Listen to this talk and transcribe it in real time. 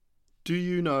Do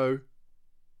you know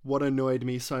what annoyed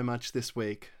me so much this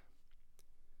week?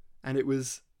 And it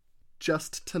was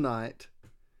just tonight,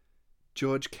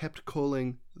 George kept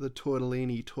calling the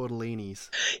tortellini tortellinis.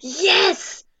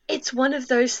 Yes! It's one of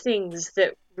those things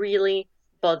that really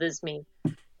bothers me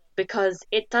because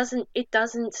it doesn't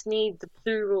need the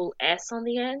plural S on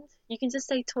the end. You can just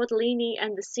say tortellini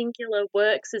and the singular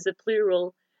works as a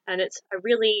plural, and it's a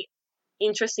really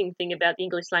interesting thing about the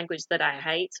English language that I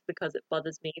hate because it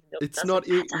bothers me. It's not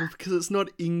because it's not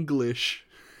English.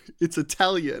 It's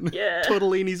Italian. Yeah.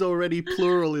 Tortellini's already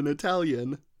plural in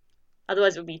Italian.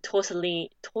 Otherwise, it would be tortellini.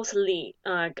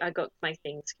 I got my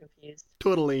things confused.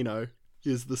 Tortellino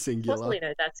is the singular.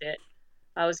 Tortellino, that's it.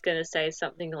 I was going to say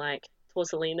something like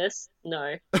tortellinus.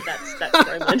 No, that's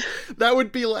Roman. That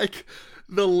would be like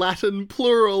the Latin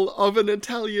plural of an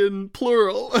Italian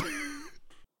plural.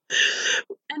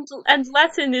 and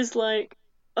Latin is like,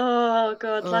 oh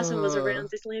god, Latin was around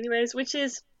Italy anyways, which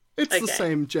is... It's okay. The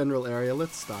same general area.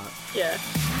 Let's start. Yeah.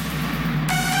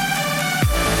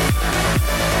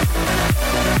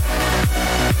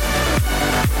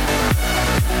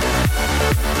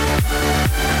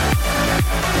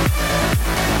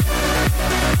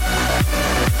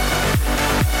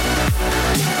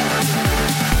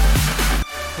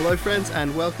 Hello friends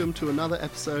and welcome to another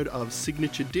episode of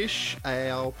Signature Dish,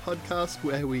 our podcast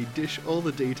where we dish all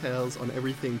the details on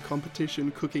everything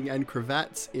competition, cooking and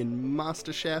cravats in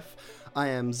MasterChef. I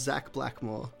am Zach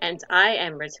Blackmore. And I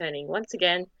am returning once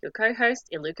again, your co-host,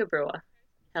 Iluka Brewer.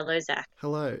 Hello, Zach.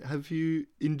 Hello. Have you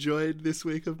enjoyed this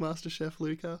week of MasterChef,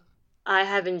 Luca? I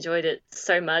have enjoyed it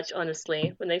so much,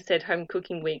 honestly. When they said home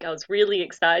cooking week, I was really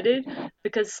excited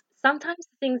because sometimes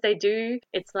the things they do,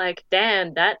 it's like,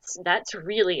 damn, that's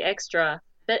really extra.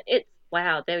 But it's,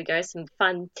 wow, there we go, some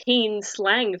fun teen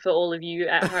slang for all of you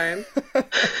at home.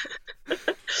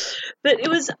 But it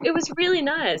was really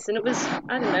nice, and it was,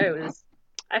 I don't know,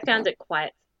 I found it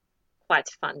quite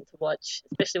fun to watch,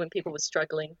 especially when people were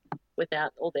struggling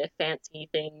without all their fancy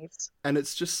things. And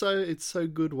it's so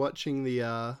good watching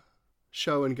the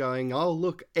show and going, oh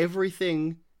look,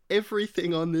 everything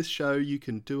on this show you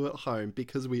can do at home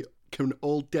because we can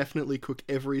all definitely cook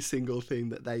every single thing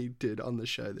that they did on the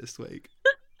show this week.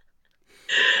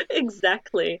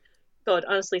 Exactly. God,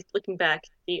 honestly, looking back,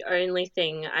 the only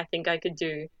thing I think I could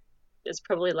do is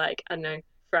probably like, I don't know,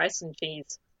 fry some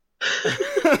cheese.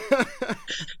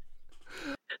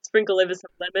 Sprinkle over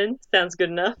some lemon. Sounds good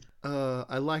enough.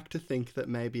 I like to think that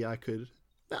maybe I could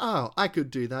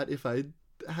do that if I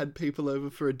had people over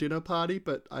for a dinner party,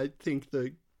 but I think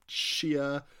the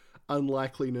sheer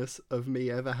unlikeliness of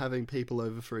me ever having people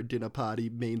over for a dinner party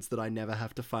means that I never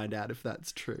have to find out if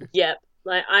that's true. Yep.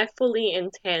 Like, I fully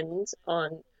intend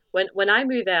on, when I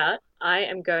move out, I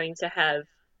am going to have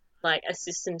like a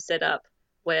system set up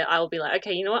where I'll be like,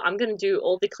 okay, you know what, I'm going to do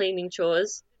all the cleaning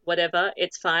chores, whatever,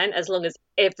 it's fine, as long as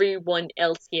everyone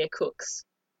else here cooks.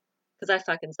 Because I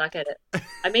fucking suck at it.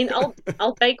 I mean,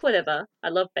 I'll bake whatever. I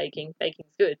love baking.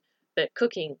 Baking's good. But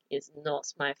cooking is not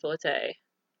my forte.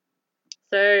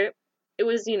 So it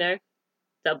was, you know,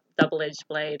 double-edged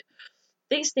blade.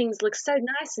 These things look so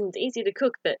nice and easy to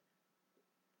cook, but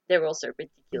they're also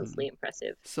ridiculously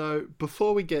impressive. So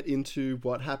before we get into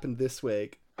what happened this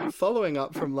week, following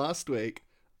up from last week,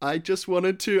 I just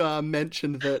wanted to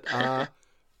mention that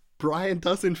Brian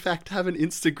does in fact have an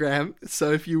Instagram.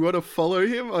 So if you want to follow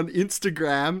him on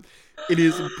Instagram, it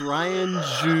is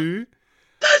BryanZhu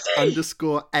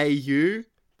 _AU.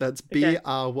 That's BRYANZHU.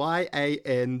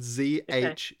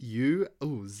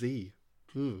 Oh, Z.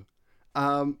 Ooh.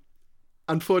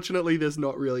 Unfortunately, there's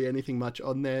not really anything much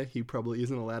on there. He probably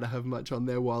isn't allowed to have much on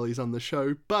there while he's on the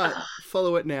show. But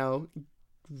follow it now.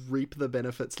 Reap the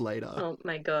benefits later. Oh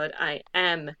my god, I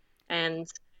am. And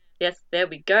yes, there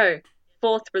we go.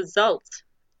 Fourth result.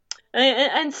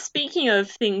 And speaking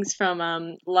of things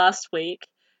from last week,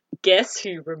 guess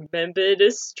who remembered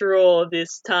a straw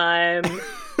this time?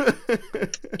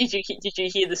 Did you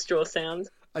hear the straw sound?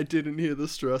 I didn't hear the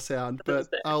straw sound,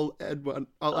 but I'll add one.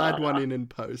 I'll add one in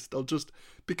post. I'll just,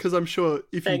 because I'm sure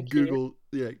if you Google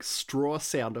the straw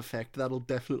sound effect, that'll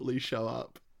definitely show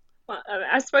up. Well,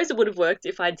 I suppose it would have worked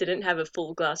if I didn't have a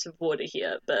full glass of water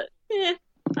here, but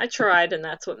I tried, and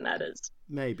that's what matters.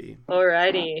 Maybe.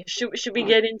 Alrighty, should we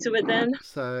get into it then?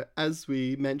 So, as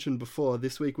we mentioned before,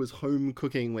 this week was home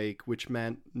cooking week, which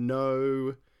meant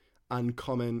no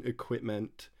uncommon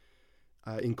equipment,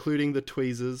 including the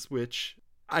tweezers, which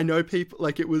I know people,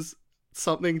 like, it was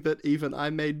something that even I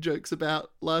made jokes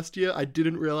about last year. I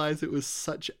didn't realize it was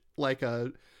such like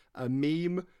a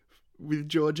meme with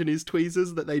George and his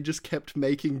tweezers that they just kept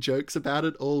making jokes about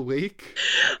it all week.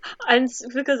 And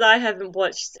because I haven't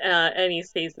watched any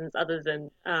seasons other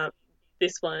than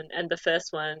this one and the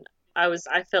first one,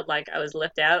 I felt like I was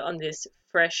left out on this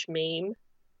fresh meme.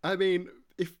 I mean,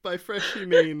 if by fresh you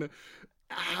mean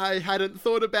I hadn't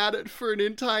thought about it for an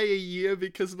entire year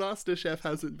because MasterChef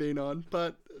hasn't been on,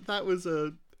 but that was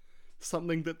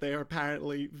something that they're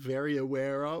apparently very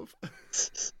aware of.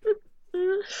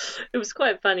 It was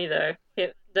quite funny though.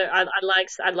 I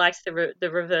liked the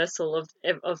reversal of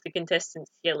the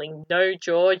contestants yelling "No,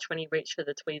 George" when he reached for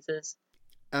the tweezers.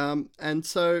 And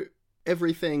so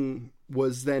everything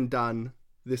was then done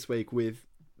this week with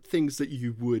things that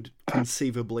you would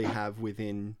conceivably have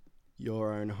within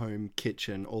your own home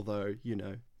kitchen, although, you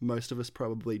know, most of us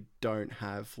probably don't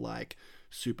have like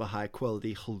super high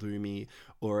quality halloumi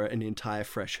or an entire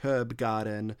fresh herb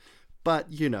garden,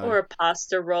 but you know, or a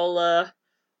pasta roller,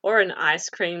 or an ice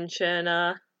cream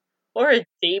churner, or a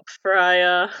deep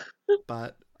fryer.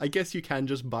 But I guess you can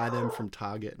just buy them from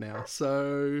Target now,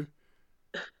 so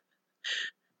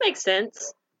Makes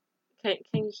sense. Can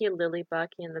you hear Lily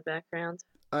barking in the background?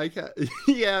 okay.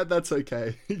 Yeah, that's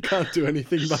okay. You can't do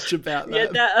anything much about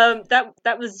that. Yeah,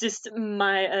 that was just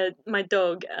my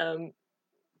dog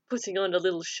putting on a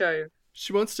little show.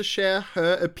 She wants to share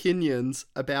her opinions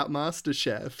about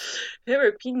MasterChef. Her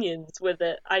opinions were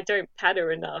that I don't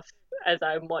patter enough as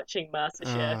I'm watching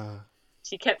MasterChef.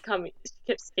 She kept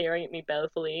staring at me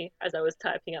balefully as I was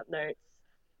typing up notes.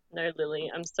 No, Lily,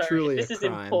 I'm sorry. Truly this a is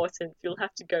crime. Important. You'll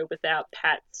have to go without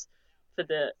pats for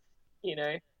the,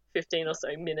 15 or so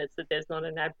minutes that there's not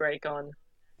an ad break on.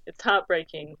 It's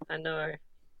heartbreaking, I know.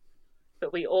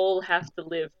 But we all have to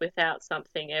live without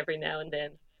something every now and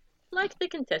then. Like the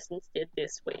contestants did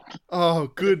this week. Oh,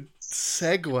 good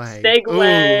segue.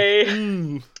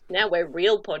 Segue. Now we're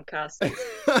real podcasters.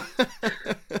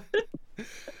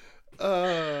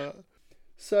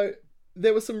 So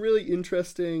there were some really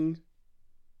interesting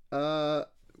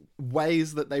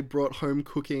ways that they brought home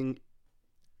cooking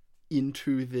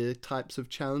into the types of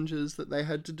challenges that they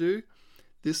had to do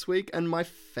this week. And my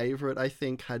favorite, I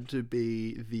think, had to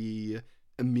be the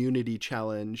immunity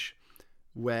challenge,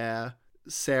 where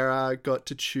Sarah got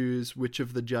to choose which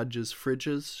of the judges'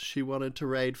 fridges she wanted to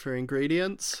raid for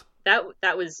ingredients.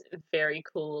 That was very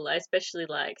cool. I especially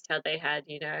liked how they had,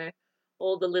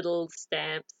 all the little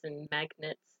stamps and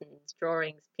magnets and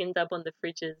drawings pinned up on the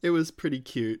fridges. It was pretty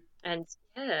cute. And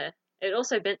yeah, it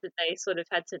also meant that they sort of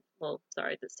had to,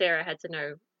 that Sarah had to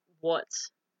know what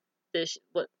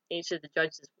each of the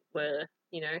judges were,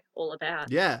 all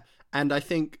about. Yeah, and I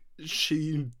think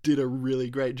she did a really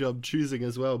great job choosing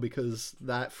as well, because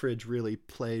that fridge really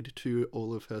played to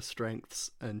all of her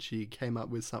strengths, and she came up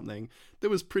with something that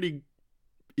was pretty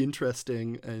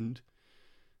interesting and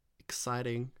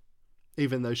exciting,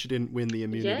 even though she didn't win the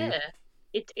immunity. Yeah,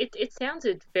 it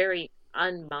sounded very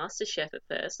un-MasterChef at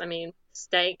first. I mean,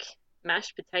 steak,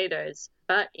 mashed potatoes,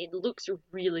 but it looks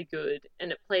really good,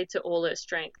 and it played to all her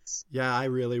strengths. Yeah, I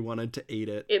really wanted to eat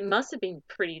it. It must have been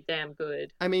pretty damn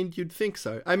good. I mean, you'd think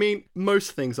so. I mean,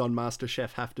 most things on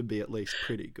MasterChef have to be at least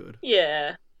pretty good.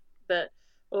 Yeah, but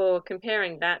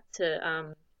comparing that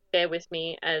to bear with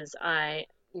me as I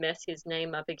mess his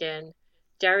name up again,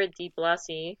 Jared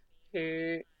DiBlasi,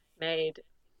 who made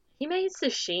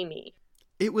sashimi.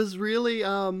 It was really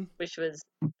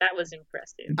that was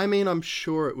impressive. I mean, I'm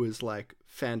sure it was like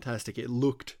fantastic. It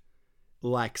looked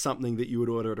like something that you would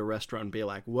order at a restaurant and be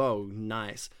like, whoa,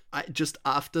 nice. Just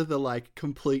after the like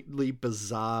completely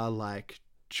bizarre like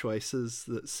choices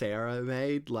that Sarah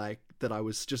made, like that I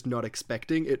was just not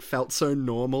expecting, it felt so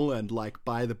normal and like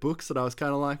by the books that I was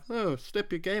kind of like, oh,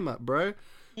 step your game up, bro.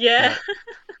 Yeah.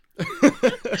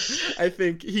 I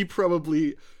think he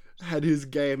probably had his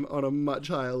game on a much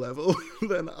higher level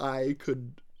than I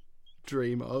could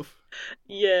dream of.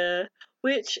 Yeah,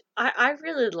 which I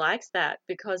really liked that,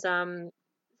 because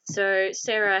so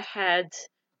Sarah had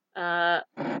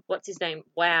what's his name?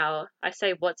 Wow, I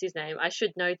say what's his name? I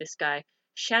should know this guy,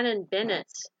 Shannon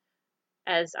Bennett,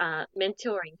 as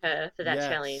mentoring her for that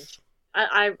challenge.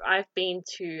 I've been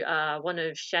to one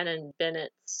of Shannon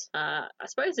Bennett's. I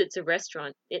suppose it's a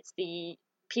restaurant. It's the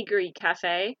Piggery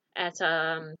Cafe at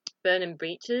Burnham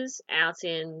Beaches out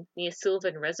near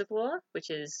Sylvan Reservoir, which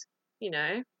is,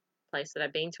 place that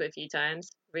I've been to a few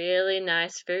times. Really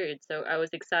nice food, so I was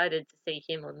excited to see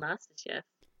him on MasterChef.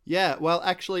 Yeah, well,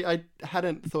 actually, I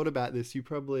hadn't thought about this. You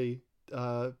probably,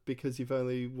 because you've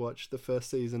only watched the first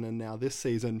season and now this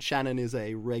season, Shannon is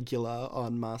a regular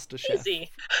on MasterChef. Is he?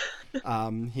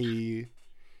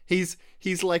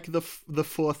 He's like the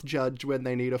fourth judge when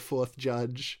they need a fourth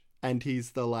judge, and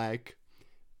he's the like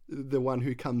the one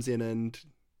who comes in and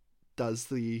does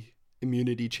the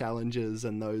immunity challenges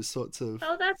and those sorts of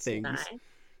Oh, that's things. nice.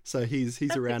 So he's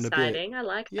That's around exciting. a I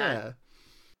like bit. that. Yeah,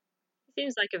 He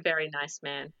seems like a very nice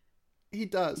man. he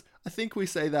does. I think we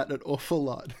say that an awful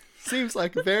lot. Seems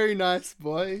like a very nice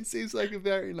boy. Seems like a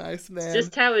very nice It's man.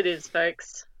 just how it is,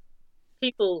 folks.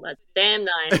 People are damn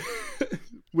nice.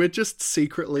 We're just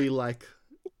secretly like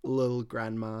little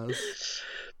grandmas.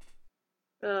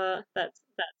 That's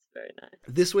very nice.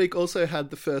 This week also had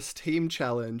the first team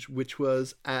challenge, which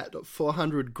was at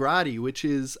 400 Gradi, which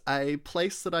is a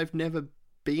place that I've never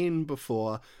been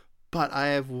before, but I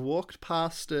have walked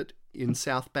past it in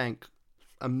South Bank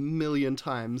a million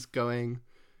times going,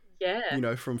 Yeah. you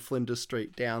know, from Flinders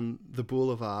Street down the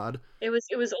boulevard. It was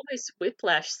almost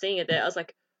whiplash seeing it there. I was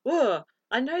like, whoa,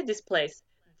 I know this place.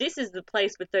 This is the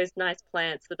place with those nice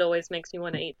plants that always makes me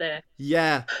want to eat there.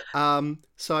 Yeah.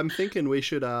 So I'm thinking we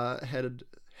should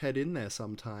head in there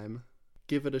sometime.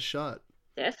 Give it a shot.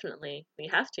 Definitely. We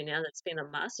have to now that it's been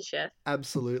on MasterChef.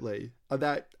 Absolutely.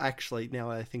 That actually, now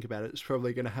that I think about it, it's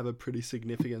probably going to have a pretty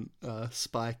significant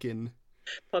spike in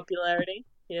Popularity.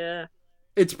 Yeah.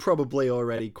 It's probably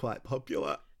already quite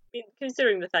popular.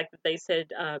 Considering the fact that they said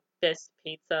best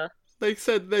pizza. They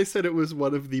said it was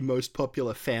one of the most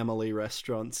popular family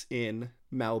restaurants in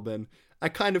Melbourne. I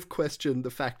kind of question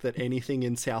the fact that anything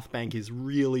in South Bank is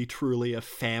really truly a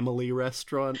family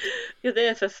restaurant. You're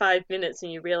there for 5 minutes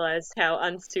and you realise how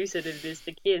unsuited it is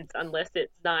for kids unless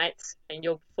it's night and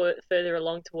you're further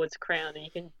along towards Crown and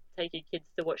you can take your kids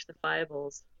to watch the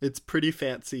fireballs. It's pretty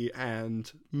fancy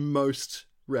and most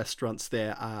restaurants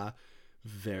there are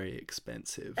very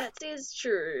expensive. That is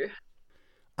true.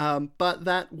 But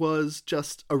that was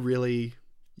just a really,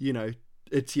 you know,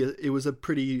 it was a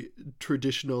pretty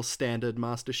traditional standard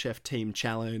MasterChef team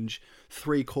challenge.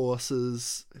 3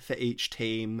 courses for each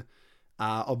team.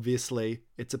 Obviously,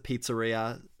 it's a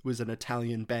pizzeria. It was an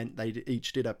Italian bent. They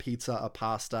each did a pizza, a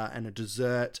pasta, and a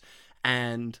dessert.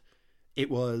 And it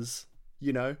was,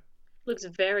 you know... Looks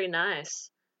very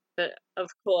nice. But, of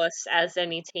course, as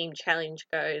any team challenge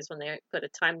goes, when they've got a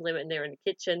time limit and they're in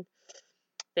the kitchen,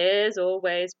 there's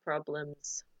always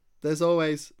problems.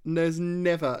 There's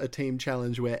never a team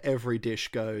challenge where every dish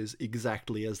goes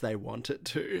exactly as they want it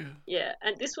to. Yeah,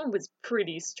 and this one was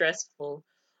pretty stressful.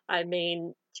 I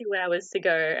mean, 2 hours to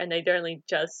go and they'd only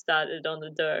just started on the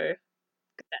dough.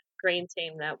 That green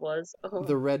team that was. Oh.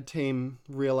 The red team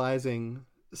realizing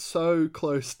so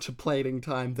close to plating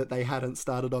time that they hadn't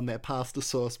started on their pasta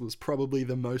sauce was probably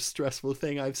the most stressful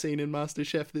thing I've seen in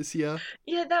MasterChef this year.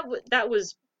 Yeah, that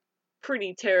was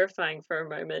pretty terrifying for a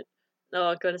moment.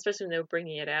 Oh god, especially when they were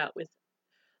bringing it out with,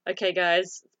 okay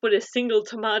guys, put a single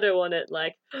tomato on it,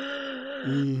 like...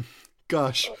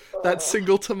 Gosh, that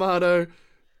single tomato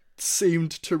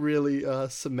seemed to really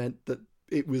cement that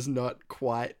it was not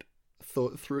quite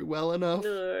thought through well enough.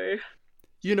 No.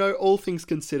 You know, all things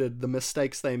considered, the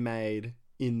mistakes they made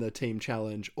in the team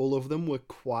challenge, all of them were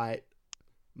quite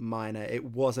minor.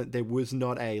 There was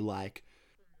not a, like,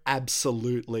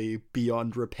 absolutely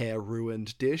beyond repair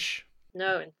ruined dish.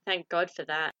 No, and thank God for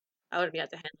that. I wouldn't be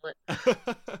able to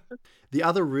handle it. The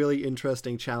other really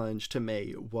interesting challenge to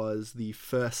me was the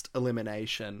first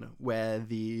elimination, where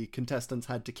the contestants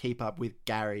had to keep up with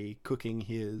Gary cooking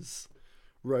his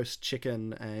roast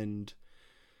chicken and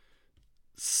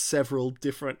several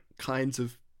different kinds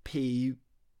of pea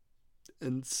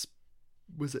and...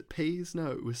 Was it peas?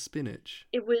 No, it was spinach.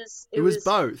 It was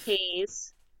both.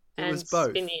 Peas It and was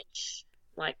both. spinach,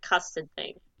 like custard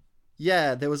thing.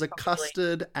 Yeah, there was a Probably.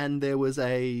 custard and there was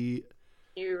a...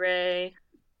 Puree.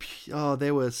 Oh,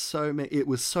 there were so many. It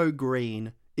was so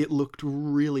green. It looked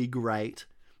really great.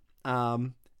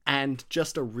 And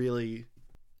just a really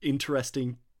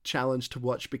interesting challenge to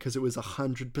watch because it was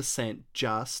 100%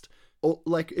 just. Or,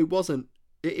 like, it wasn't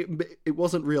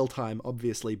real time,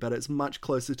 obviously, but it's much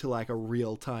closer to like a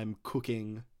real time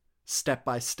cooking step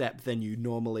by step than you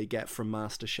normally get from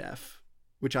MasterChef,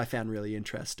 which I found really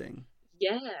interesting.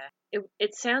 Yeah.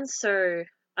 It sounds so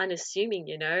unassuming,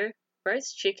 you know?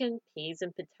 Roast chicken, peas,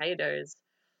 and potatoes.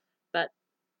 But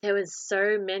there was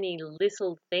so many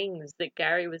little things that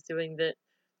Gary was doing that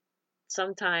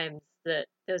sometimes that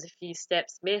there was a few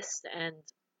steps missed and,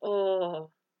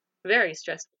 very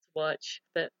stressful to watch.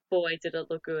 But boy, did it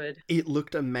look good. It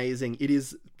looked amazing. It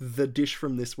is the dish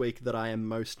from this week that I am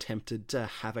most tempted to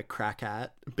have a crack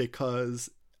at because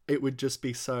it would just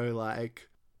be so like,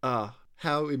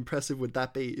 how impressive would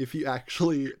that be if you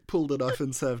actually pulled it off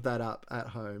and served that up at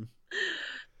home?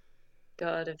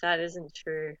 God, if that isn't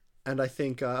true. And I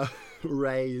think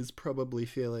Ray was probably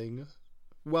feeling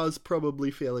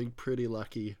pretty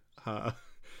lucky,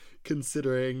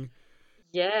 considering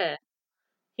Yeah.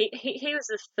 He was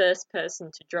the first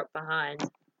person to drop behind.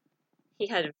 He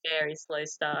had a very slow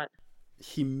start.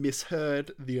 He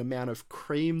misheard the amount of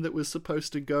cream that was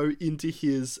supposed to go into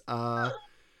his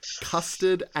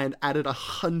custard and added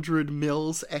 100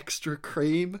 mils extra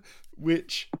cream,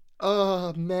 which,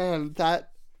 oh man,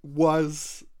 that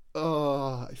was,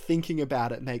 thinking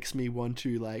about it makes me want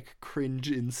to like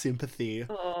cringe in sympathy.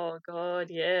 Oh god,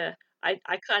 yeah. I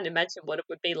can't imagine what it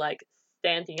would be like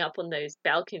standing up on those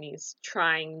balconies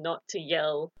trying not to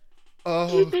yell,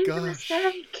 "You Oh made a gosh.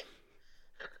 mistake."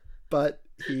 But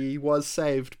he was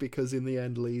saved because in the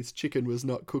end Lee's chicken was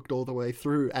not cooked all the way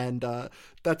through, and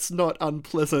that's not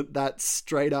unpleasant, that's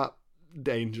straight up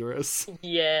dangerous.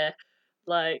 Yeah.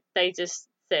 Like they just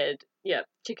said, "Yep,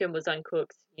 chicken was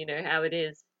uncooked. You know how it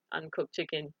is. Uncooked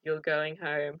chicken, you're going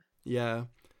home." Yeah.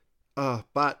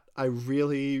 But I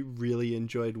really, really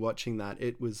enjoyed watching that.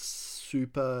 It was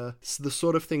super, the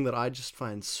sort of thing that I just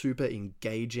find super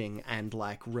engaging and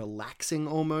like relaxing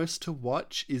almost to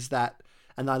watch is that,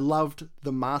 and I loved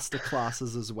the master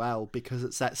classes as well because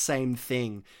it's that same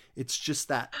thing. It's just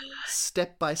that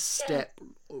step by Yes. step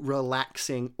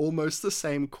relaxing, almost the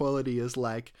same quality as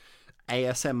like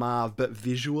ASMR, but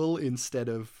visual instead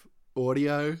of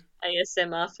audio.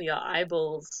 ASMR for your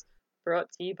eyeballs.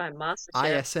 Brought to you by MasterChef.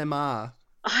 ISMR.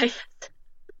 I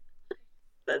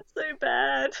That's so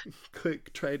bad.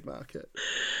 Quick trademark it.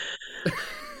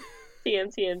 TM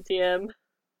TM TM.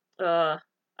 Oh,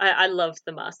 I loved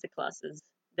the masterclasses.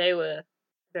 They were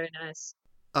very nice.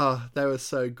 Oh, they were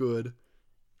so good.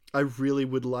 I really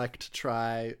would like to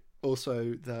try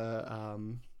also the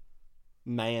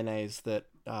mayonnaise that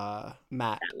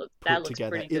Matt That put looks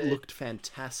together. pretty It good. looked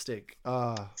fantastic.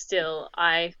 Oh, Still,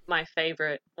 my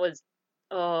favorite was,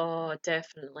 oh,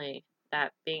 definitely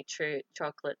that beetroot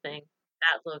chocolate thing.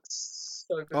 That looks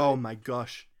so oh good. my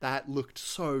gosh, that looked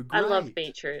so I love great.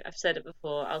 beetroot. I've said it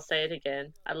before. I'll say it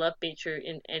again. I love beetroot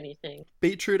in anything.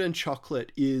 Beetroot and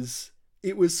chocolate is.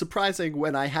 It was surprising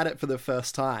when I had it for the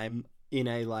first time in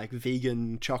a like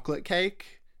vegan chocolate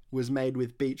cake was made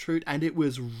with beetroot and it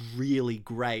was really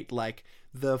great. Like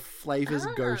the flavors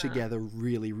go Ah, together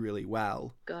really, really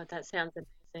well. God, that sounds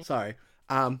amazing. Sorry.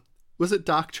 Was it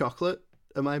dark chocolate?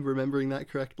 Am I remembering that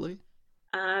correctly?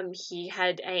 He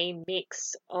had a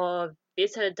mix of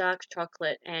bitter dark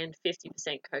chocolate and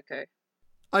 50% cocoa.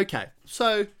 Okay,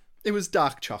 so it was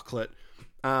dark chocolate.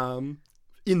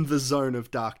 In the zone of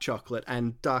dark chocolate,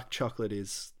 and dark chocolate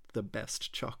is the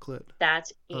best chocolate. That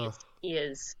Oh, it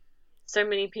is. So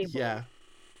many people yeah.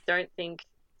 don't think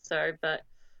so, but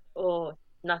oh,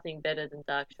 nothing better than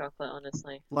dark chocolate,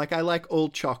 honestly. Like I like all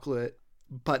chocolate,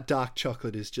 but dark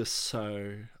chocolate is just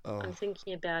so. I'm Oh.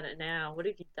 thinking about it now. What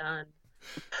have you done?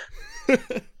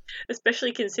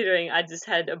 Especially considering I just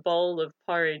had a bowl of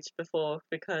porridge before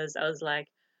because I was like,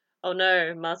 oh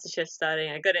no, MasterChef's starting.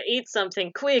 I gotta eat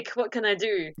something quick. What can I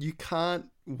do? You can't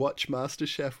watch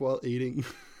MasterChef while eating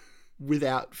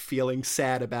without feeling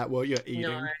sad about what you're No,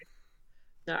 eating.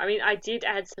 no. I mean, I did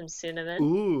add some cinnamon,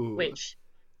 Ooh. which,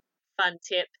 fun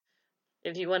tip,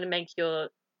 if you want to make your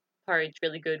porridge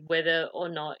really good, whether or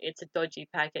not it's a dodgy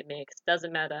packet mix,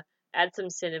 doesn't matter. Add some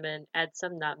cinnamon, add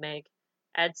some nutmeg,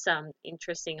 add some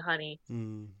interesting honey.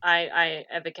 Mm. I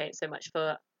advocate so much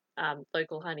for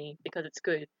local honey because it's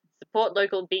good. Support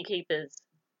local beekeepers.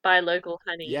 Buy local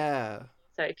honey. Yeah.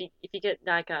 So if you get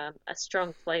like a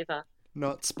strong flavor,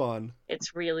 Not Spawn.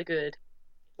 it's really good.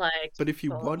 Like, But if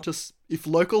you want oh, to, if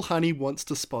Local Honey wants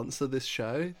to sponsor this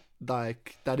show,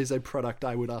 like that is a product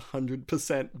I would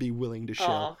 100% be willing to shill.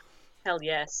 oh, hell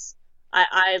yes.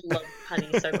 I love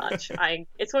honey so much. I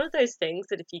It's one of those things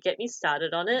that if you get me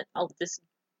started on it, I'll just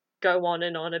go on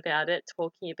and on about it,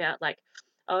 talking about like,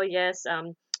 oh yes,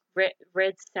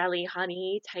 red Sally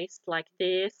honey tastes like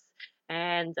this,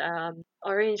 and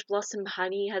orange blossom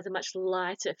honey has a much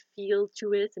lighter feel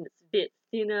to it, and it's a bit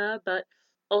thinner. But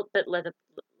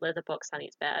leather box honey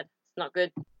is bad. It's not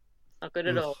good. It's not good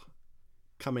at Ugh, all.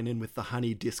 coming in with the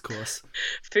honey discourse.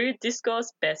 Food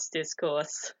discourse, best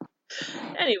discourse.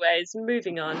 Anyways,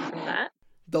 moving on from that.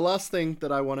 The last thing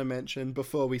that I want to mention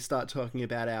before we start talking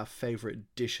about our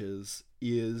favorite dishes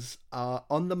is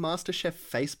on the MasterChef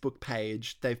Facebook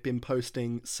page, they've been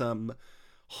posting some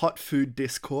hot food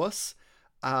discourse,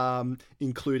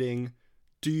 including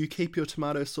do you keep your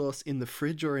tomato sauce in the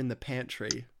fridge or in the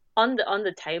pantry? On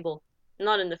the table,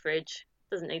 not in the fridge.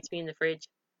 Doesn't need to be in the fridge.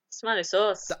 Tomato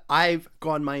sauce. I've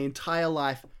gone my entire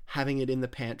life having it in the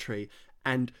pantry,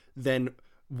 and then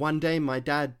one day my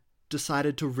dad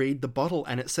decided to read the bottle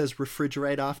and it says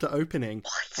refrigerate after opening,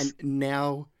 What? and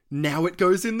now it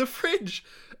goes in the fridge.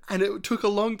 And it took a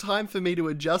long time for me to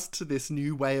adjust to this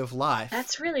new way of life.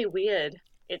 That's really weird.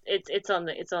 It's on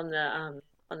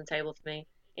the table for me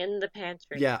in the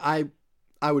pantry. Yeah,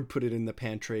 I would put it in the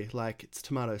pantry. Like, it's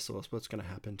tomato sauce. What's going to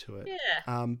happen to it?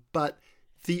 Yeah. But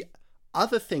the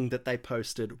other thing that they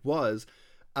posted was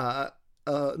a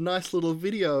nice little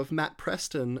video of Matt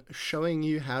Preston showing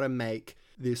you how to make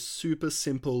this super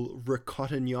simple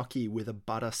ricotta gnocchi with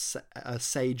a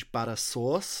sage butter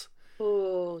sauce.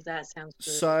 Oh, that sounds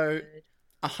good. So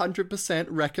 100%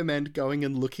 recommend going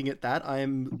and looking at that. I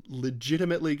am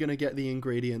legitimately going to get the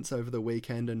ingredients over the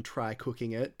weekend and try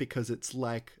cooking it, because it's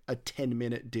like a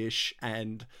 10-minute dish,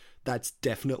 and that's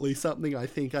definitely something I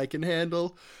think I can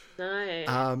handle. Nice.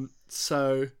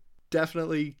 So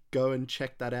definitely go and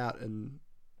check that out and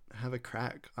have a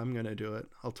crack. I'm going to do it.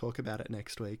 I'll talk about it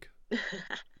next week.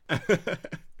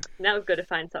 Now we've got to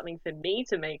find something for me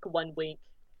to make one week.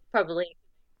 Probably.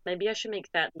 Maybe I should make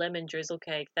that lemon drizzle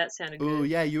cake. That sounded good. Oh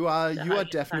yeah, you are honey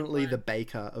definitely one. the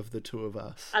baker of the two of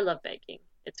us. I love baking.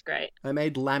 It's great. I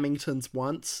made lamingtons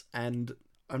once, and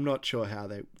I'm not sure how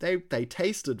they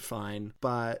tasted fine,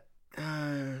 but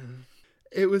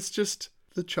it was just,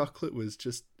 the chocolate was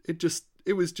just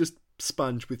it was just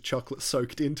sponge with chocolate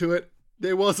soaked into it.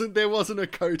 There wasn't a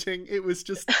coating. It was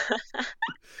just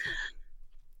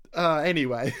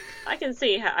anyway. I can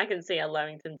see how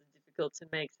lamingtons are difficult to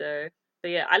make though. But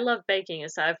yeah, I love baking,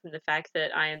 aside from the fact that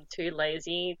I am too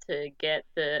lazy to get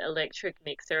the electric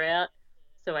mixer out,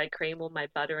 so I cream all my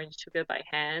butter and sugar by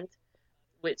hand,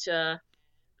 which I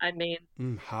mean,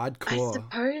 hardcore. I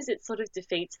suppose it sort of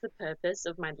defeats the purpose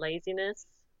of my laziness,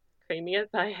 creaming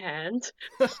it by hand.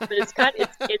 But it's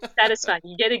satisfying.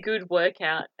 You get a good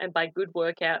workout, and by good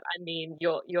workout, I mean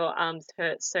your arms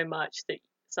hurt so much that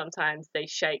sometimes they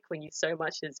shake when you so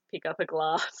much as pick up a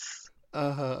glass.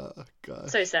 God.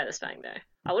 So satisfying though.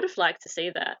 I would have liked to see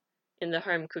that in the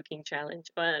home cooking challenge,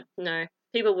 but no,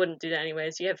 people wouldn't do that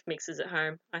anyways. You have mixers at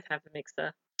home. I'd have a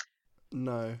mixer.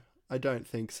 No, I don't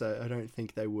think so. I don't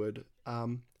think they would.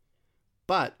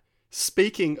 But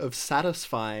speaking of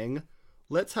satisfying,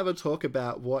 let's have a talk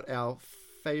about what our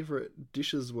favorite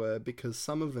dishes were, because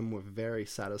some of them were very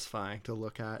satisfying to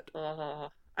look at. Oh,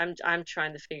 I'm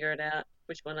trying to figure it out,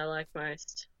 which one I like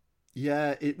most.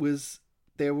 Yeah,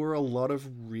 there were a lot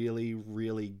of really,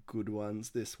 really good ones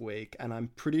this week, and I'm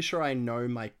pretty sure I know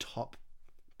my top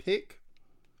pick.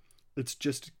 It's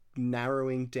just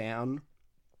narrowing down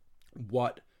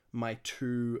what my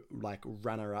two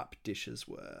runner-up dishes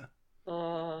were.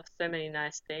 Oh, so many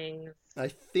nice things. I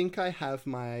think I have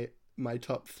my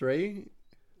top three.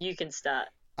 You can start.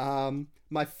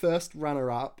 My first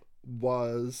runner-up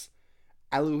was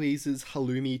Eloise's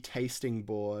halloumi tasting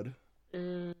board.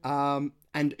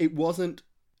 And it wasn't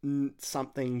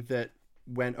something that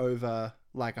went over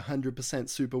 100%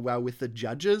 super well with the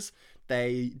judges.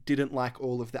 They didn't like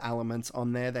all of the elements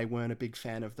on there. They weren't a big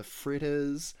fan of the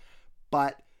fritters,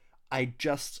 but I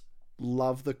just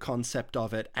love the concept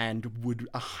of it, and would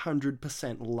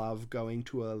 100% love going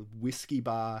to a whiskey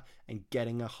bar and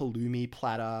getting a halloumi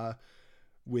platter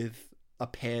with a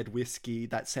paired whiskey.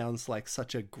 That sounds like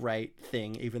such a great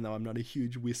thing, even though I'm not a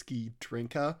huge whiskey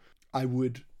drinker. I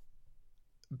would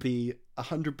be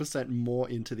 100% more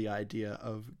into the idea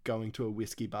of going to a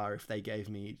whiskey bar if they gave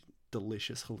me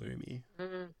delicious halloumi.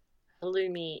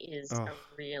 Halloumi is a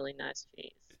really nice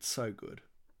cheese. It's so good.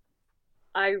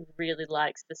 I really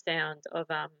liked the sound of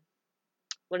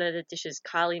one of the dishes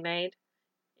Carly made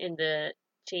in the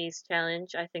cheese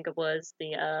challenge. I think it was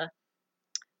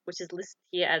which is listed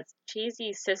here as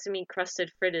cheesy sesame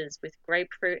crusted fritters with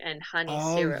grapefruit and honey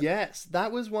syrup. Oh yes,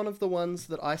 that was one of the ones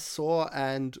that I saw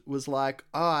and was like,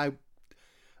 I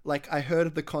heard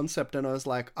of the concept and I was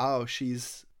like, oh,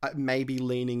 she's maybe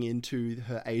leaning into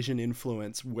her Asian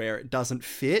influence where it doesn't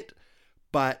fit,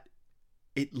 but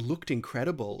it looked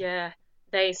incredible. Yeah,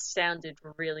 they sounded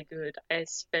really good. I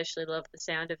especially love the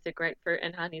sound of the grapefruit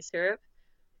and honey syrup.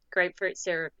 Grapefruit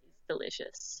syrup is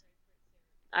delicious.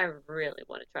 I really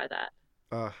want to try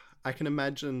that. I can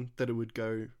imagine that it would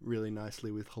go really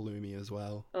nicely with halloumi as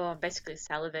well. Oh, I'm basically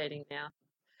salivating now.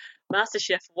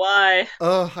 MasterChef, why?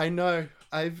 Oh, I know.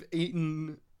 I've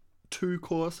eaten 2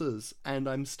 courses and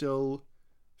I'm still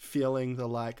feeling the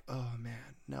oh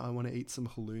man, now I want to eat some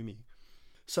halloumi.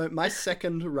 So my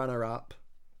second runner-up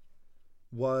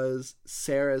was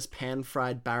Sarah's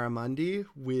pan-fried barramundi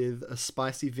with a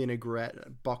spicy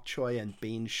vinaigrette, bok choy and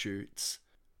bean shoots,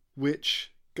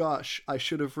 which, gosh, I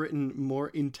should have written more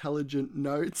intelligent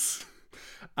notes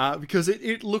because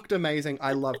it looked amazing.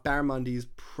 I love barramundi, is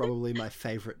probably my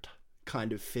favorite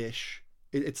kind of fish.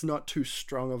 It's not too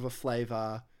strong of a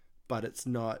flavor, but it's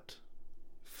not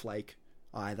flake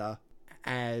either.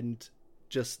 and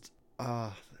just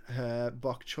her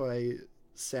bok choy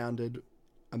sounded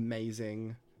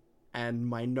amazing. And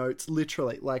my notes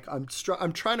literally, like, I'm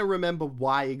trying to remember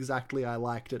why exactly I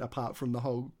liked it apart from the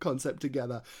whole concept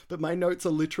together, but my notes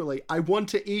are literally, I want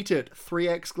to eat it, 3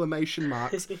 exclamation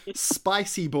marks,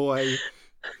 spicy boy,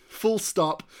 full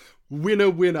stop, winner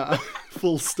winner,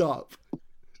 full stop.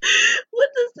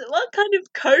 What kind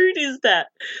of code is that?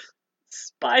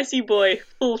 Spicy boy,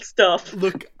 full stop.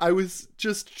 Look, I was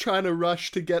just trying to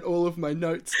rush to get all of my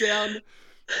notes down,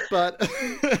 but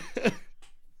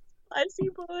Spicy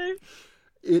boy.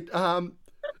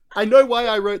 I know why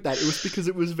I wrote that. It was because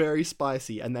it was very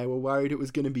spicy and they were worried it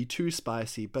was going to be too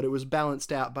spicy, but it was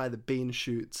balanced out by the bean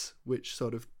shoots, which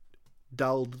sort of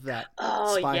dulled that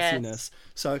spiciness. Yes.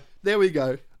 So there we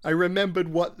go. I remembered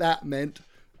what that meant.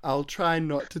 I'll try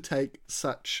not to take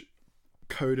such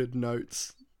coded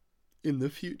notes in the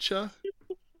future.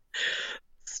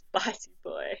 Spicy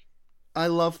boy. I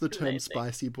love the term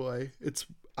spicy boy.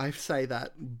 I say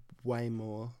that way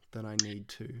more than I need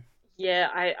to. Yeah,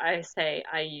 I say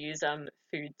I use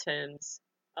food terms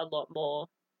a lot more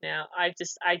now. I've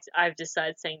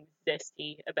decided saying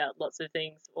zesty about lots of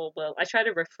things. Or well, I try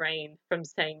to refrain from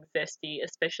saying zesty,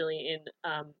 especially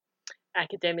in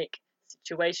academic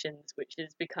situations, which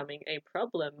is becoming a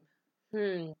problem.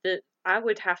 I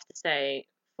would have to say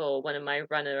for one of my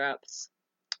runner-ups,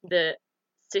 the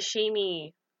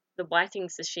sashimi, the whiting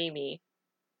sashimi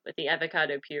with the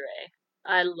avocado puree.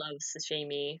 I love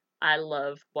sashimi. I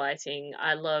love whiting.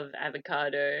 I love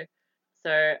avocado.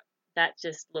 So that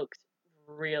just looked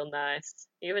real nice.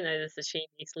 Even though the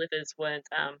sashimi slivers weren't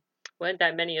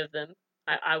that many of them,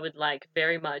 I would like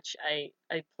very much a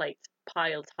plate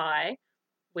piled high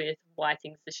with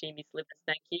whiting sashimi slivers.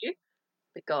 Thank you.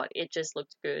 But God, it just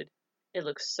looked good. It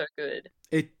looks so good.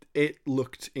 It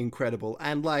looked incredible,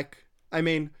 and like, I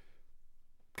mean,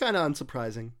 kind of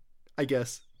unsurprising, I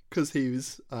guess, because he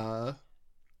was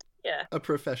a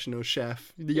professional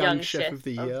chef, the young chef of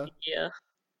the year.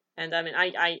 And I mean,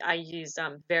 I used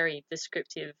very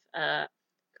descriptive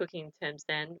cooking terms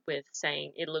then with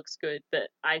saying it looks good, but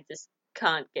I just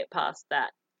can't get past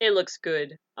that. It looks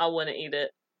good. I want to eat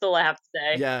it. That's all I have to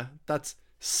say. Yeah,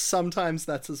 sometimes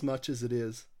that's as much as it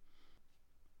is.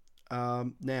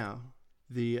 Now,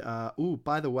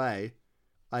 by the way,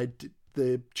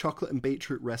 the chocolate and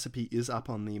beetroot recipe is up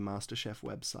on the MasterChef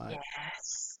website.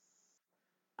 Yes.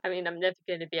 I mean, I'm never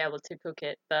going to be able to cook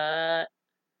it, but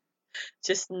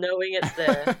just knowing it's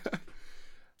there.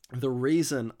 The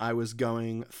reason I was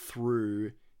going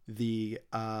through the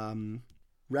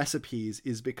recipes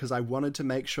is because I wanted to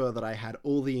make sure that I had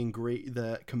all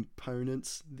the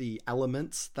components, the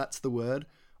elements, that's the word,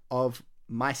 of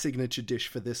my signature dish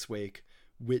for this week,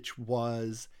 which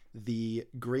was the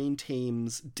green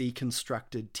team's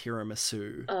deconstructed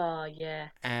tiramisu. Oh, yeah.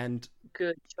 And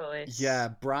good choice. Yeah,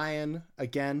 Brian,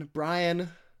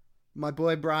 my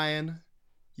boy Brian,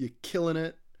 you're killing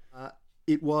it.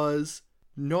 It was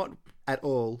not at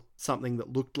all something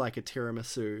that looked like a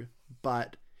tiramisu,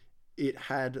 but it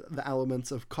had the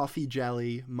elements of coffee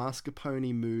jelly,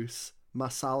 mascarpone mousse,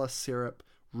 masala syrup,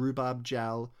 rhubarb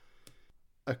gel,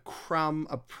 a crumb,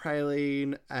 a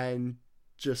praline, and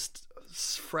just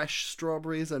fresh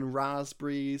strawberries and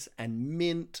raspberries and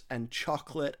mint and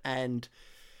chocolate, and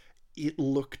it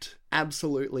looked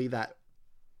absolutely that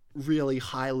really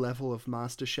high level of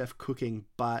MasterChef cooking,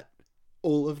 but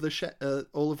all of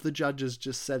the judges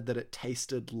just said that it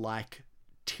tasted like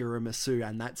tiramisu,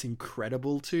 and that's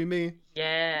incredible to me.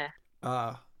 Yeah.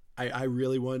 I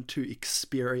really want to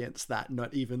experience that,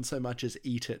 not even so much as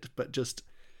eat it, but just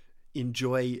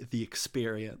enjoy the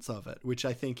experience of it, which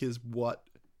I think is what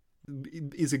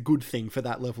is a good thing for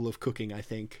that level of cooking, I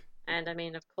think. And I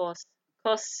mean, of course,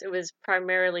 it was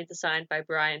primarily designed by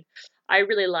Brian. I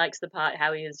really liked the part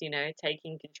how he was,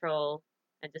 taking control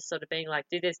and just sort of being like,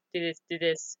 do this, do this, do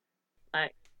this.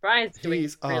 Like, Brian's doing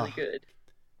really good.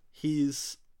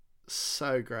 He's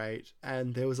so great.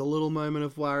 And there was a little moment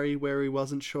of worry where he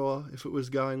wasn't sure if it was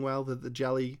going well, that the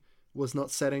jelly was not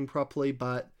setting properly,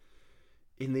 but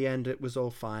in the end it was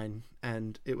all fine,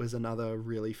 and it was another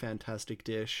really fantastic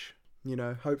dish.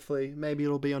 Hopefully, maybe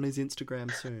it'll be on his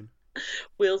Instagram soon.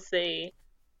 We'll see.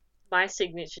 My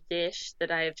signature dish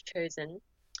that I have chosen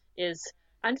is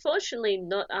unfortunately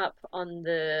not up on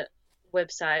the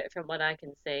website from what I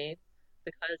can see,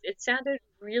 because it sounded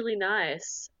really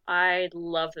nice. I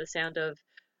love the sound of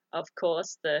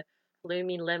course, the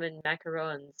halloumi lemon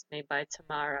macarons made by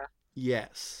Tamara.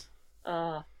 Yes.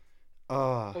 Oh.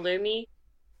 Halloumi,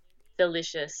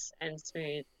 delicious and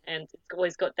smooth, and it's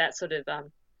always got that sort of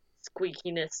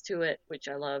squeakiness to it, which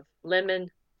I love. Lemon,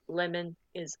 Lemon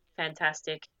is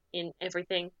fantastic in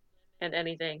everything and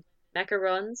anything.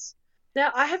 Macarons.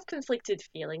 Now, I have conflicted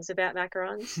feelings about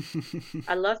macarons.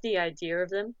 I love the idea of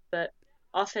them, but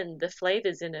often the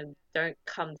flavors in them don't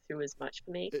come through as much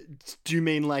for me. Do you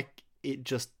mean like it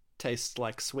just tastes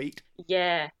like sweet?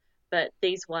 Yeah, but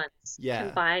these ones, Yeah.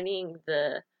 combining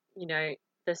the, the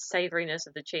savoriness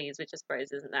of the cheese, which I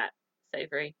suppose isn't that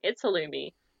savory. It's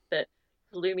halloumi, but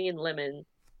halloumi and lemon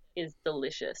is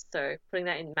delicious. So putting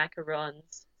that in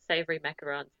macarons, savory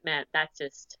macarons, man, that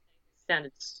just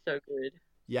sounded so good.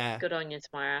 Yeah. Good on you,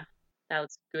 Tamara. That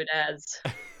was good as.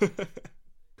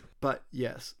 But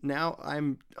yes, now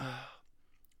I'm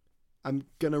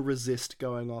gonna resist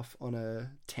going off on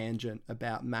a tangent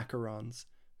about macarons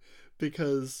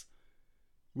because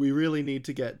we really need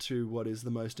to get to what is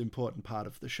the most important part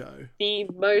of the show. The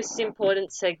most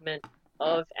important segment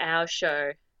of our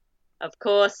show. Of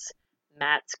course,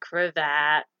 Matt's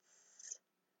cravats.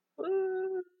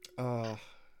 Woo.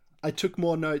 I took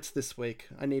more notes this week.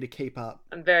 I need to keep up.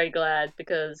 I'm very glad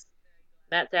because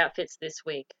Matt's outfits this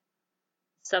week,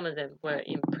 some of them were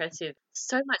impressive.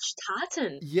 So much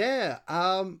tartan. Yeah,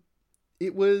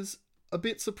 it was a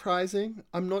bit surprising.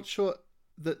 I'm not sure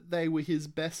that they were his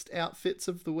best outfits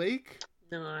of the week.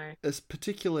 No. As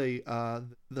particularly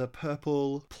the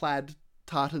purple plaid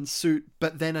tartan suit,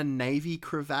 but then a navy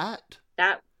cravat.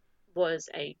 That was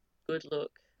a good look.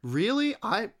 Really?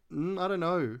 I don't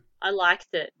know. I liked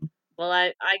it. Well,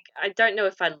 I don't know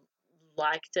if I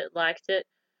liked it.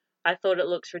 I thought it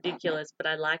looks ridiculous, but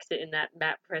I liked it in that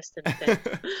Matt Preston thing.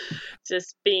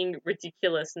 Just being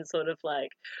ridiculous and sort of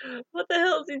like, what the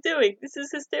hell is he doing? This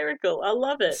is hysterical. I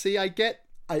love it. See, I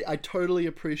totally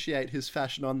appreciate his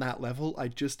fashion on that level.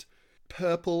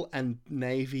 Purple and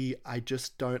navy, I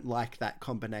just don't like that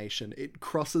combination. It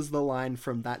crosses the line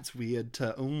from that's weird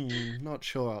to, not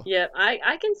sure. Yeah,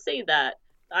 I can see that.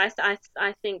 I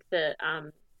think that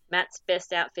Matt's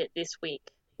best outfit this week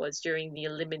was during the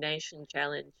elimination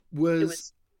challenge.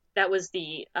 That was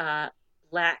the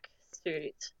black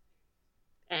suit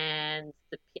and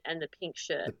the pink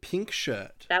shirt. The pink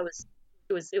shirt.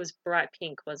 It was bright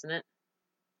pink, wasn't it?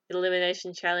 The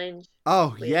elimination challenge.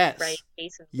 Oh yes. Ray,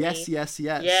 Keith, and yes.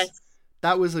 Yes.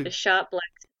 That was the sharp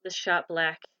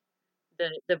black,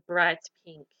 the bright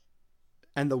pink.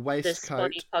 And the waistcoat. The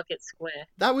spotty pocket square.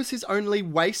 That was his only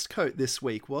waistcoat this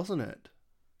week, wasn't it?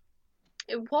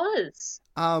 It was.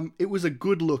 It was a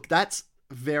good look. That's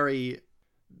very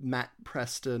Matt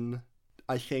Preston.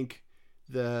 I think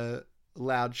the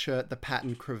loud shirt, the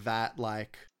pattern cravat,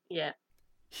 yeah.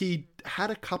 He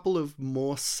had a couple of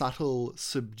more subtle,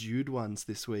 subdued ones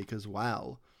this week as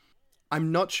well.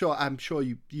 I'm not sure. I'm sure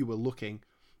you were looking.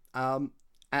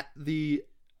 At the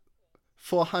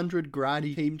 400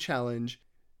 Grady Team Challenge,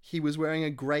 he was wearing a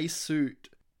grey suit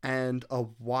and a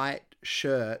white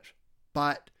shirt,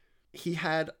 but he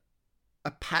had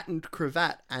a patterned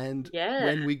cravat, and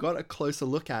when we got a closer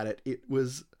look at it, it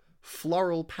was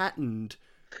floral patterned.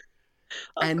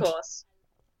 Of course.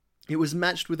 It was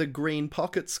matched with a green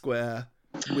pocket square,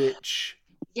 which...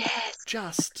 Yes!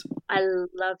 Just... I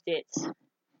loved it.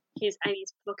 His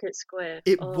pocket square.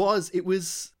 It was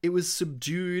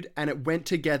subdued, and it went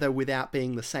together without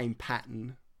being the same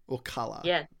pattern or colour.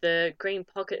 Yeah, the green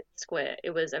pocket square, it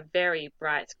was a very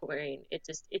bright green. It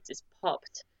just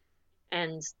popped.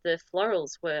 And the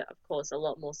florals were, of course, a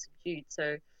lot more subdued,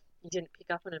 so you didn't pick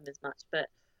up on them as much, but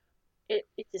it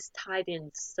just tied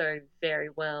in so very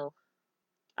well.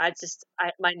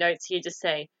 My notes here just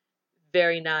say,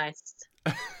 very nice.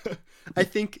 I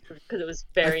think because it was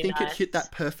very nice. I think it hit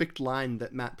that perfect line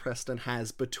that Matt Preston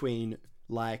has between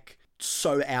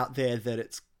so out there that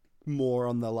it's more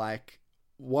on the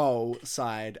whoa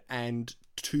side and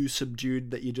too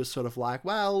subdued that you're just sort of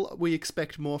well, we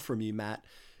expect more from you, Matt.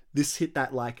 This hit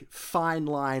that fine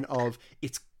line of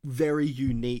it's very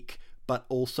unique, but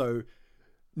also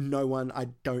no one I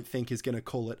don't think is going to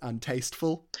call it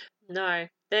untasteful. No,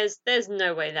 there's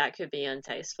no way that could be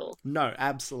untasteful. No,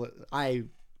 absolutely. I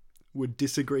would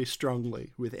disagree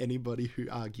strongly with anybody who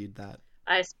argued that.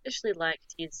 I especially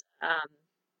liked his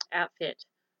outfit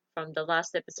from the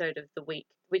last episode of the week,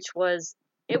 which was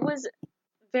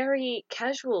very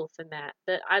casual for Matt,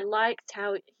 but I liked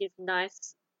how his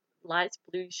nice light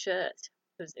blue shirt,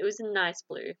 it was a nice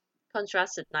blue,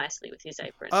 contrasted nicely with his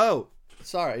apron. Oh,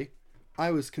 sorry. I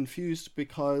was confused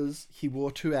because he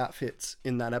wore two outfits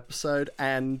in that episode,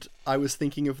 and I was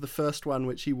thinking of the first one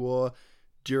which he wore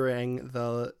during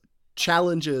the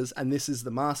challenges, and this is the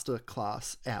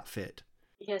masterclass outfit.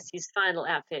 Yes, his final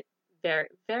outfit, very,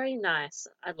 very nice.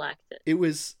 I liked it. It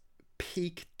was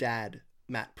peak dad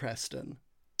Matt Preston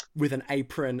with an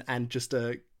apron and just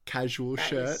a casual That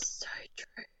shirt. is so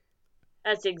true.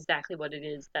 That's exactly what it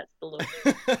is. That's the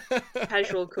look.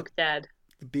 Casual cook dad.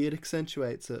 The beard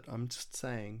accentuates it. I'm just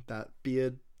saying that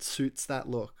beard suits that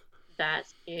look. That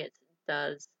it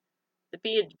does. The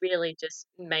beard really just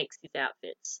makes his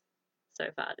outfits so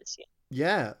far this year.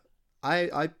 Yeah.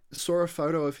 I saw a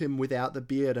photo of him without the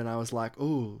beard and I was like,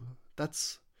 oh,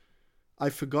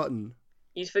 I've forgotten.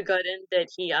 You've forgotten that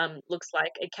he looks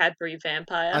like a Cadbury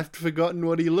vampire. I've forgotten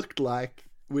what he looked like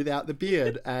without the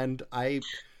beard, and I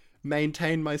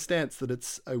maintain my stance that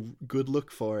it's a good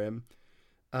look for him.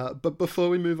 But before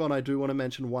we move on, I do want to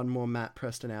mention one more Matt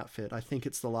Preston outfit. I think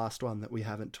it's the last one that we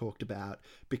haven't talked about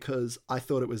because I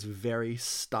thought it was very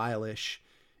stylish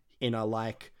in a,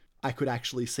 like, I could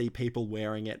actually see people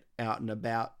wearing it out and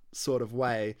about sort of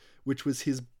way, which was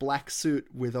his black suit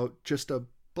with just a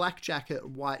black jacket,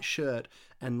 white shirt,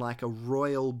 and like a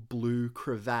royal blue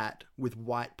cravat with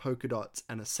white polka dots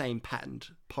and a same patterned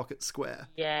pocket square.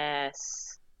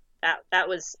 Yes. That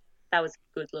was a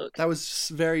good look. That was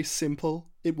very simple.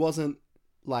 It wasn't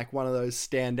like one of those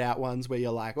standout ones where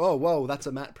you're like, oh, whoa, that's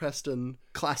a Matt Preston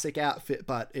classic outfit,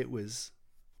 but it was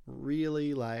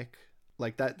really like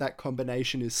that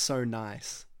combination is so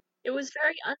nice. It was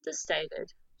very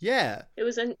understated. Yeah. It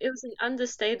was an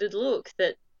understated look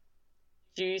that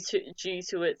due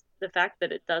to it, the fact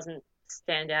that it doesn't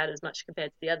stand out as much compared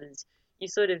to the others, you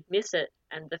sort of miss it,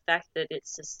 and the fact that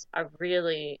it's just a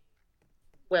really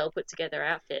well put together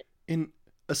outfit. In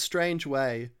a strange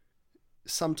way,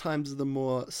 sometimes the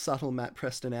more subtle Matt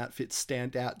Preston outfits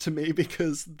stand out to me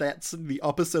because that's the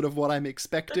opposite of what I'm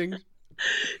expecting.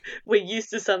 We're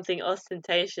used to something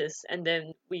ostentatious, and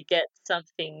then we get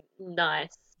something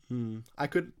nice. I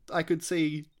could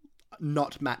see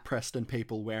not Matt Preston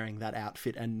people wearing that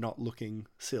outfit and not looking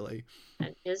silly.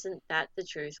 And isn't that the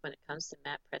truth when it comes to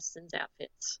Matt Preston's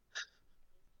outfits?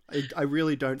 I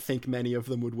really don't think many of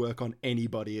them would work on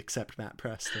anybody except Matt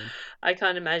Preston. I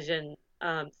can't imagine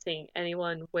seeing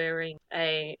anyone wearing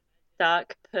a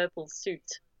dark purple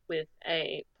suit with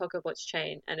a pocket watch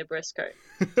chain and a breast coat.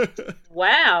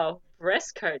 Wow,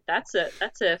 breast coat. That's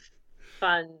a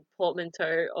fun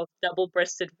portmanteau of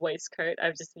double-breasted waistcoat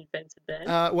I've just invented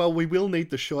there. Well, we will need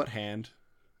the shorthand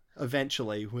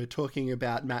eventually. We're talking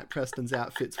about Matt Preston's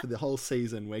outfits for the whole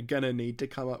season. We're gonna need to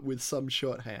come up with some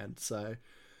shorthand. So,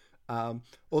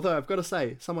 although I've got to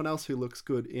say, someone else who looks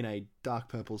good in a dark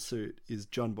purple suit is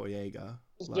John Boyega.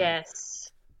 Yes.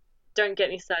 Don't get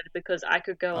me started because I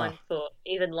could go on for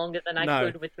even longer than I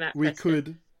could with Matt Preston. We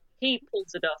could. He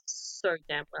pulls it off so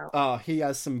damn well. Oh, he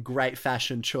has some great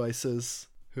fashion choices.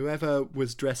 Whoever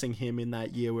was dressing him in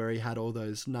that year where he had all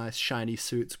those nice shiny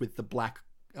suits with the black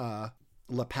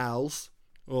lapels,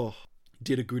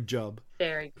 did a good job.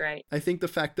 Very great. I think the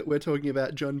fact that we're talking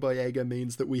about John Boyega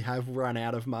means that we have run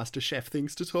out of MasterChef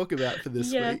things to talk about for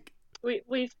this week.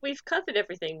 We've covered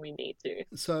everything we need to.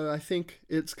 So I think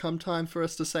it's come time for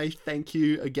us to say thank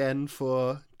you again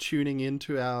for tuning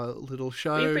into our little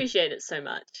show. We appreciate it so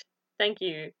much. Thank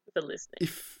you for listening.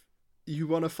 If you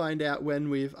want to find out when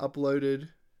we've uploaded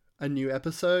a new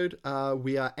episode,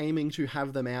 we are aiming to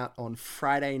have them out on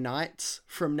Friday nights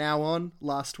from now on.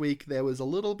 Last week there was a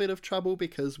little bit of trouble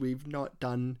because we've not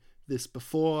done this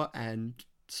before and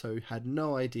so had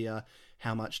no idea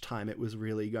how much time it was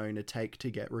really going to take to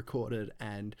get recorded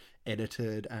and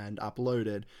edited and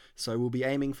uploaded. So we'll be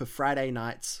aiming for Friday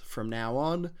nights from now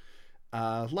on,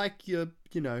 like your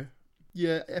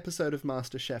episode of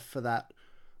MasterChef for that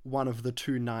one of the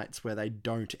 2 nights where they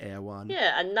don't air one.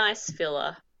 Yeah, a nice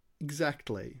filler.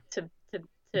 Exactly. To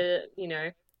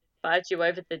bide you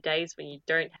over the days when you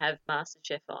don't have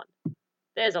MasterChef on.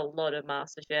 There's a lot of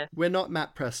MasterChef. We're not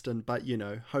Matt Preston, but,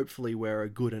 hopefully we're a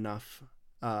good enough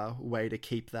way to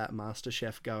keep that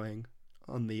MasterChef going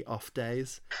on the off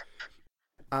days.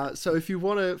 So if you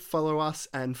want to follow us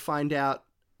and find out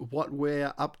what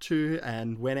we're up to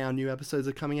and when our new episodes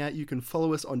are coming out, you can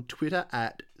follow us on Twitter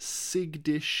at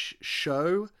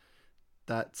SigDishShow.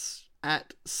 That's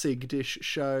at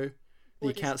SigDishShow. The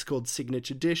account's called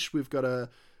Signature Dish. We've got a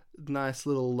nice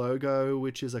little logo,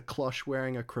 which is a cloche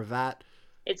wearing a cravat.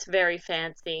 It's very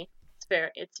fancy.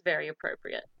 It's very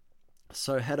appropriate.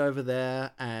 So head over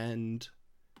there and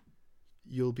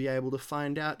you'll be able to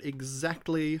find out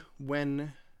exactly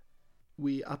when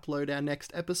we upload our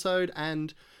next episode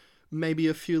and maybe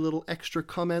a few little extra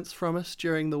comments from us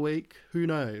during the week. Who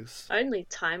knows? Only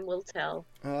time will tell.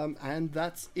 And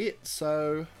that's it.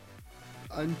 So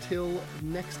until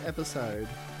next episode.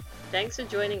 Thanks for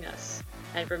joining us.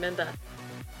 And remember,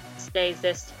 stay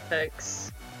zesty,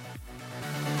 folks.